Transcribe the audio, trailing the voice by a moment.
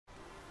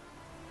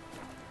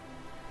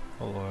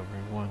Hello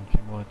everyone,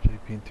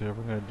 GmoyaJP, and today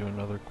we're going to do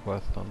another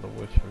quest on The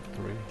Witcher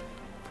 3.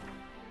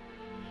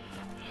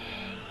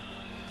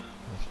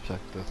 Let's check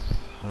this.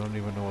 I don't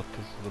even know what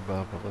this is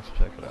about, but let's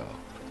check it out.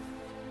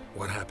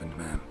 What happened,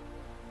 ma'am?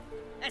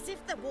 As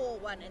if the war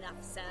weren't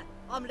enough, sir.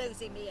 I'm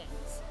losing me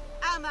ends.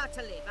 How am I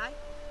to live, eh?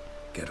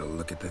 Get a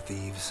look at the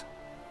thieves?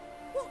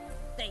 What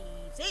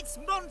thieves? It's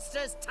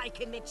monsters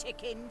taking me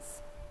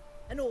chickens.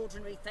 An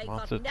ordinary thief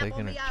Monster I'd never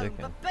taking me her own,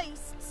 chicken. but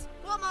beasts?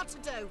 What am I to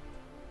do?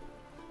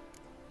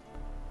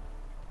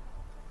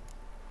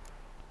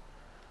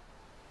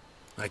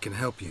 I can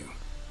help you.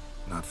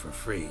 Not for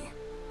free,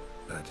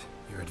 but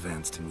you're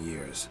advanced in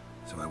years,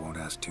 so I won't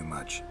ask too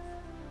much.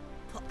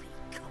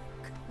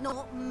 Poppycock.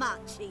 Not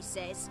much, he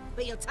says,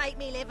 but you'll take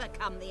me liver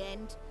come the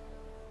end.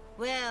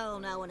 Well,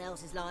 no one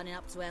else is lining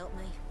up to help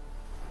me.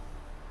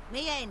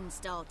 Me hen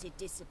started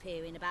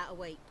disappearing about a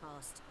week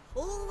past.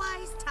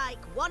 Always take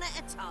one at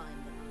a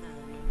time.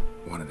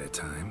 One at a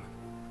time?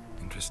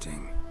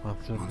 Interesting.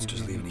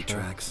 Monsters leave any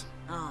tracks?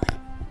 Aye.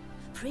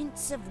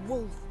 Prints of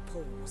wolf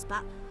paws,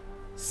 but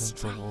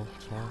strange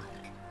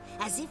like,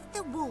 as if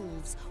the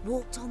wolves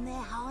walked on their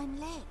hind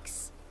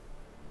legs.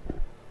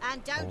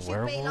 And don't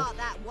you be like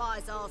that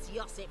wise-ass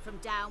Yossit from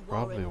down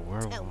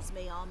Warren tells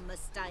me I'm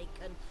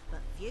mistaken.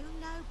 But few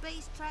know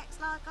beast tracks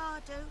like I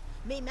do.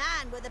 Me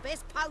man were the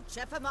best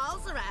poacher for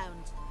miles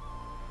around.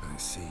 I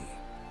see.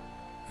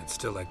 I'd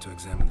still like to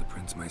examine the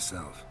prints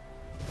myself.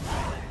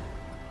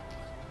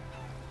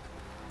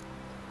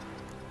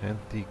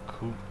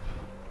 Anti-coup.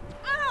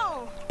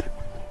 Ow!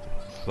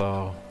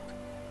 So...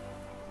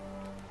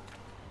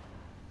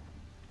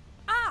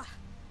 Ah!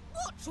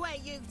 Watch where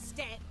you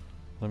step!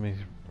 let me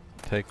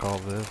take all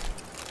this.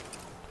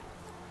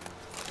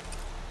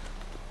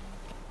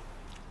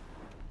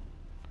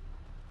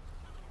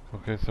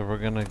 Okay, so we're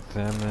gonna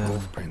examine...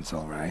 Wolf prints,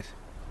 all right.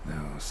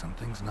 Though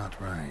something's not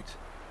right.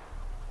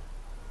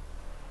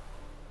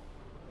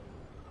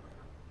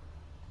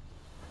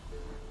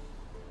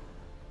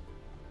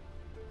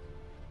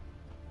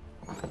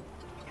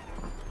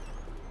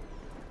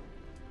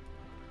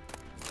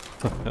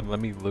 Let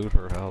me loot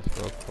her house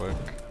real quick.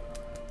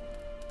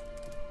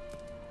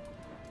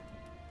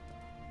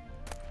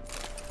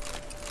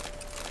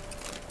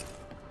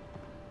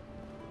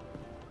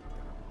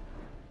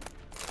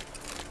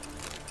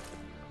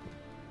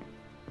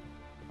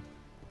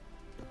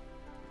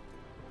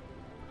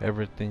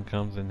 Everything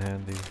comes in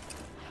handy.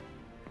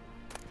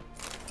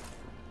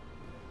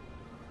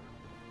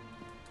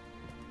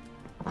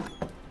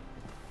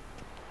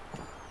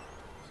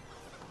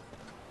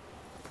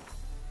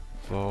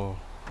 So...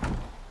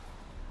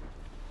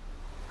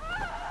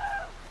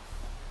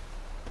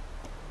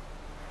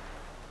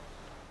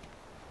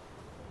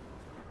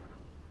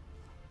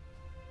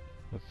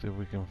 let's see if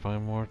we can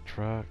find more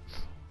tracks.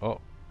 Oh,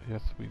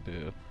 yes we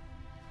did.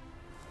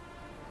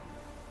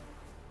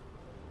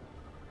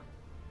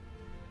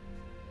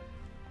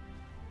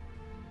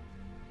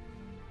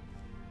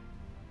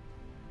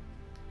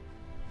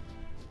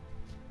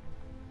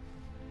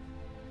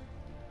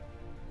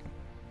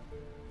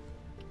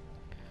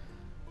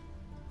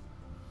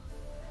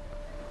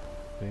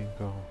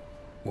 Bingo.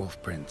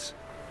 Wolf prints.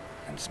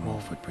 And small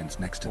footprints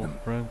next to them.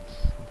 Prints.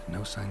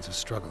 No signs of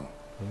struggle.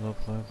 No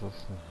signs of...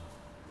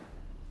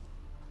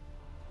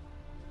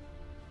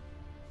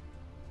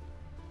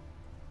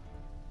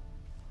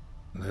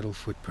 Little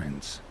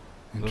footprints.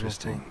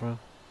 Interesting. Little footprint.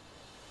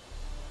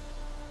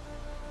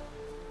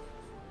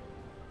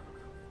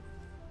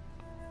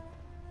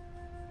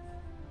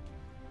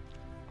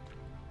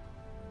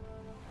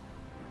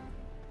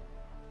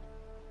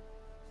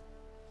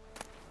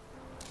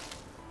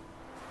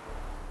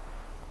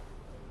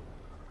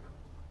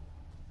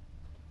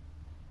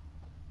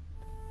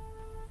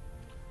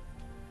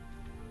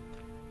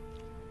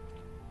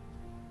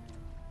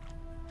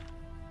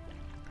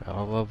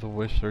 I love the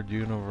Witcher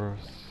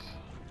universe.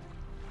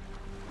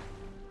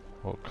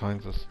 All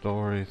kinds of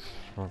stories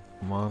from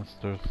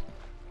monsters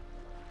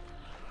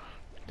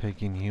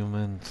taking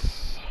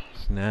humans,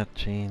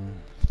 snatching,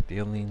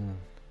 stealing.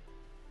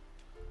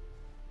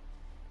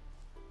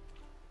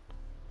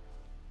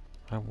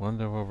 I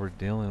wonder what we're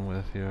dealing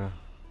with here.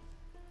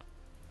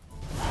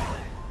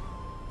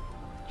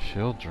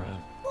 Children.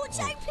 Watch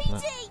out,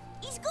 PD!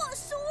 He's got a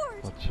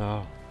sword! Watch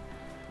out.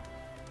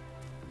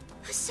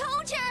 A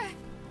soldier!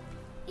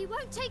 He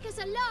won't take us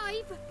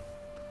alive!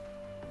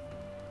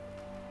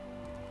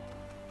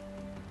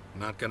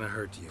 Not gonna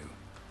hurt you.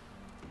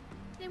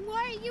 Then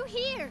why are you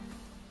here?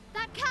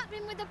 That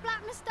captain with the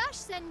black moustache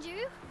send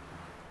you?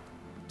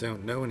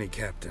 Don't know any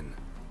captain.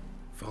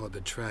 Followed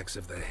the tracks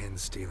of the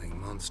hen-stealing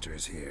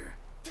monsters here.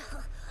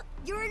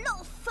 You're a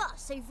lot of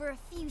fuss over a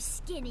few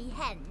skinny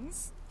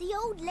hens. The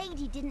old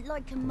lady didn't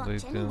like them They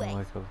much didn't anyway.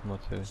 like us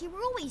much. She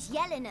were always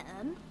yelling at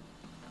them.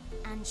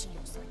 And she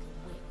looks like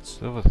a witch.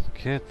 There was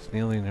kids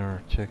stealing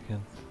her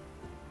chickens.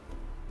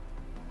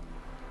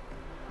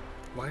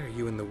 Why are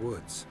you in the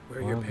woods? Where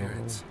are your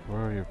parents?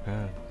 Where are your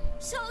parents?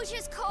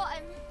 Soldiers caught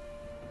him.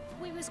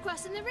 We was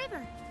crossing the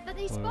river. but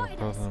they We were spotted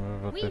us. crossing the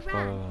river, We they spotted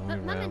ran, us, and but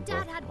we Mum ran, and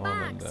Dad but had Mom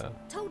and bags.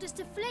 Dad. Told us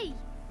to flee.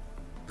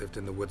 Lived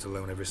in the woods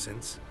alone ever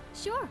since?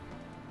 Sure.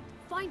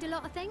 Find a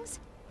lot of things,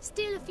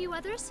 steal a few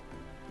others.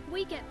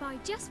 We get by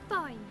just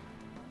fine.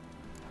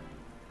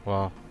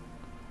 Wow.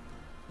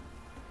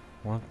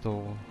 What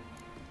the...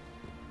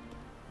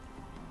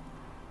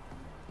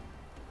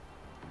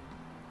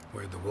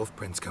 Where'd the wolf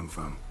prints come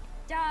from?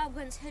 Dad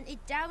once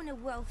hunted down a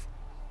wolf.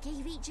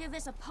 Gave each of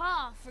us a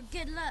paw for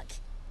good luck.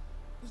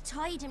 We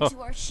tied him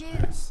to our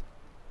shoes.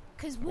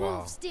 'Cause Wow.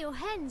 wolves steal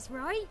hens,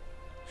 right?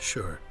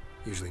 Sure.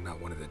 Usually not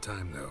one at a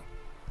time, though.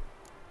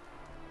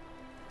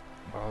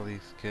 All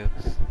these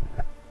kids.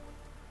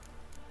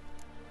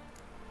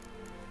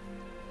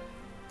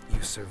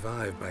 You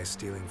survive by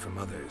stealing from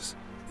others.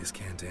 This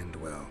can't end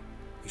well.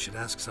 You should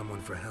ask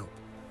someone for help.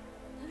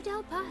 Who'd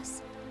help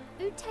us?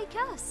 Who'd take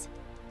us?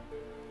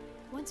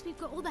 Once we've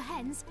got all the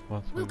hens,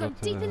 Once we we'll go get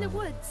to deep in the the-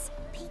 woods.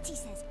 Petey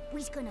says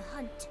we's gonna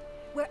hunt.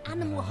 We're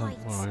animal hunt,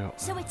 heights, oh, yeah.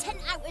 so a tent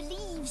out of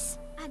leaves.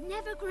 And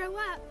never grow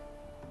up.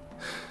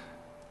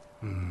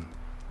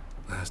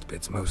 Last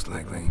bit's most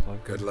likely. Most likely.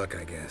 Good luck,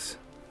 I guess.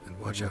 And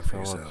watch I out guess for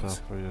I'll watch yourselves.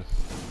 out for you.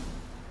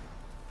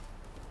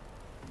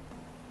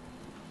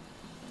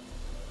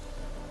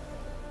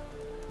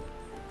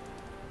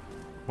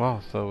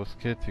 Wow, so it was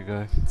kids, you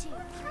guys.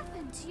 What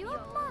happened to your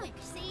mug?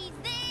 See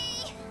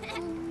thee!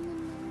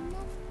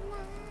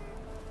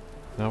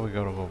 Now we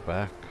gotta go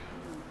back.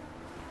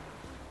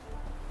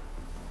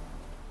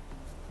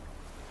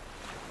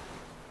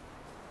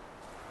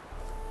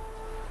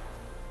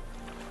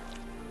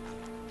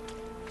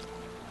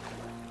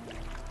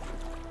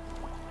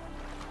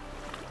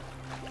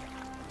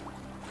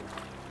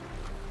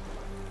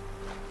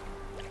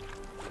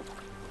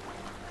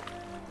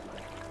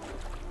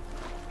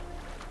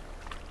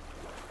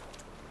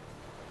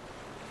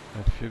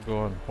 If you go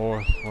on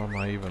horse, why am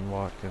I even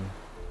walking?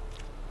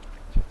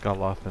 Just got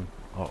lost in...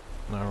 Oh,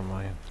 never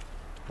mind.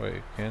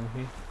 Wait, can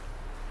he?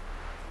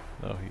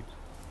 No, he...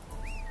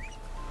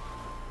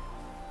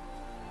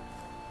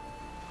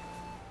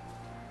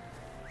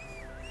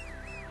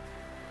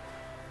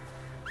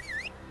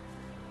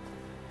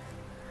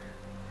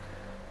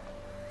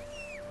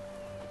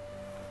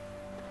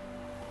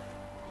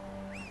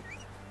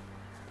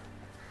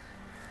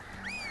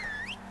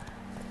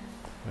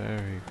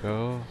 There he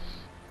goes.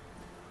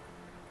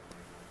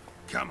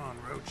 Come on,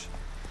 Roach.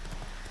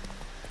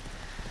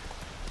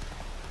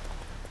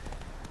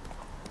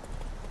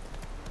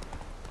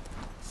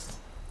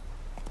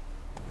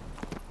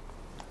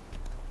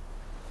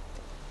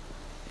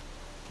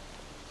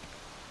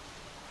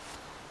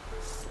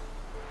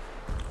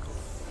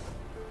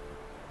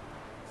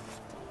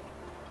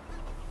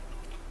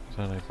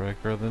 Sound a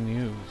breaker than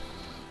news.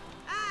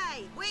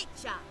 Hey,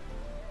 Witcher!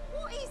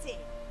 What is it?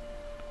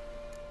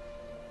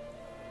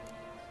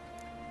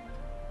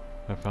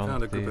 I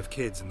Found a group the of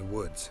kids in the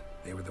woods.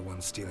 They were the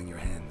ones stealing your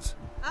hens.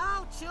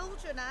 Oh,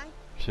 children, eh?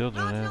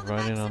 children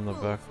riding on the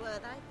back. wolves, were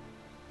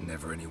they?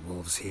 Never any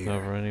wolves here.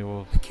 Never any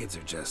wolves. The kids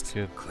are just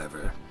Kids.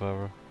 clever.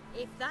 Clever.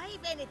 If they've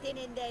anything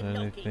in their Anything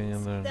knockings,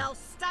 in their- they'll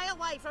stay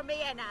away from me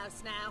hen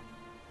house now.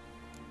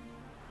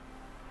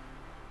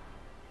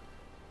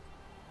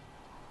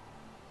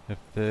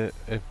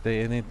 If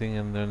they anything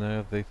in there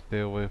now, they stay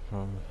away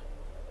from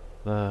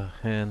the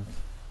hen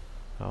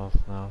house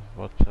now.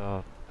 Watch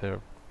out there,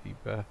 be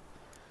back.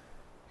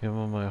 Give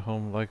them my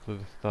home, likely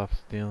to stop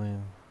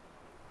stealing.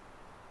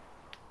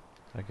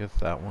 I guess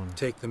that one.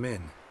 Take them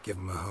in. Give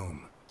them a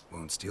home.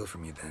 Won't steal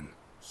from you then.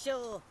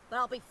 Sure, but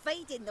I'll be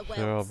feeding the wells.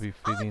 Sure, I'll be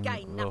feeding I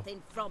gain the-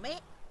 nothing from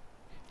it.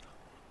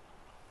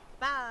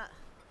 But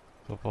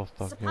Football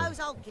stuff. suppose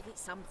I'll give it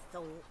some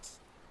thought.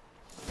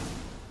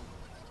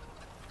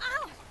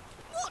 Ow!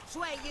 Watch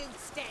where you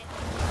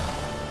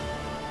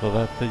step! So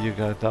that's it, you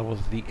guys. That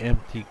was the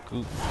empty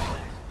coop.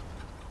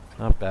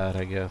 Not bad,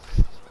 I guess.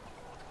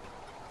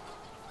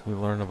 We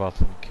learned about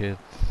some kids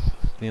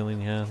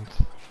stealing hens.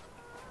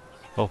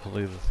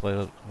 Hopefully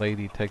this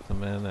lady takes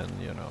them in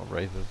and, you know,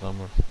 raises them.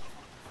 Or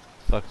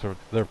sucks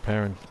their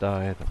parents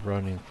died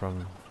running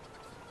from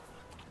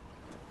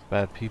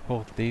bad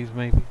people. Thieves,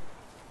 maybe?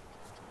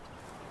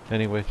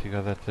 Anyways, you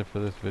guys, that's it for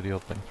this video.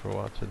 Thanks for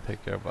watching.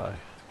 Take care. Bye.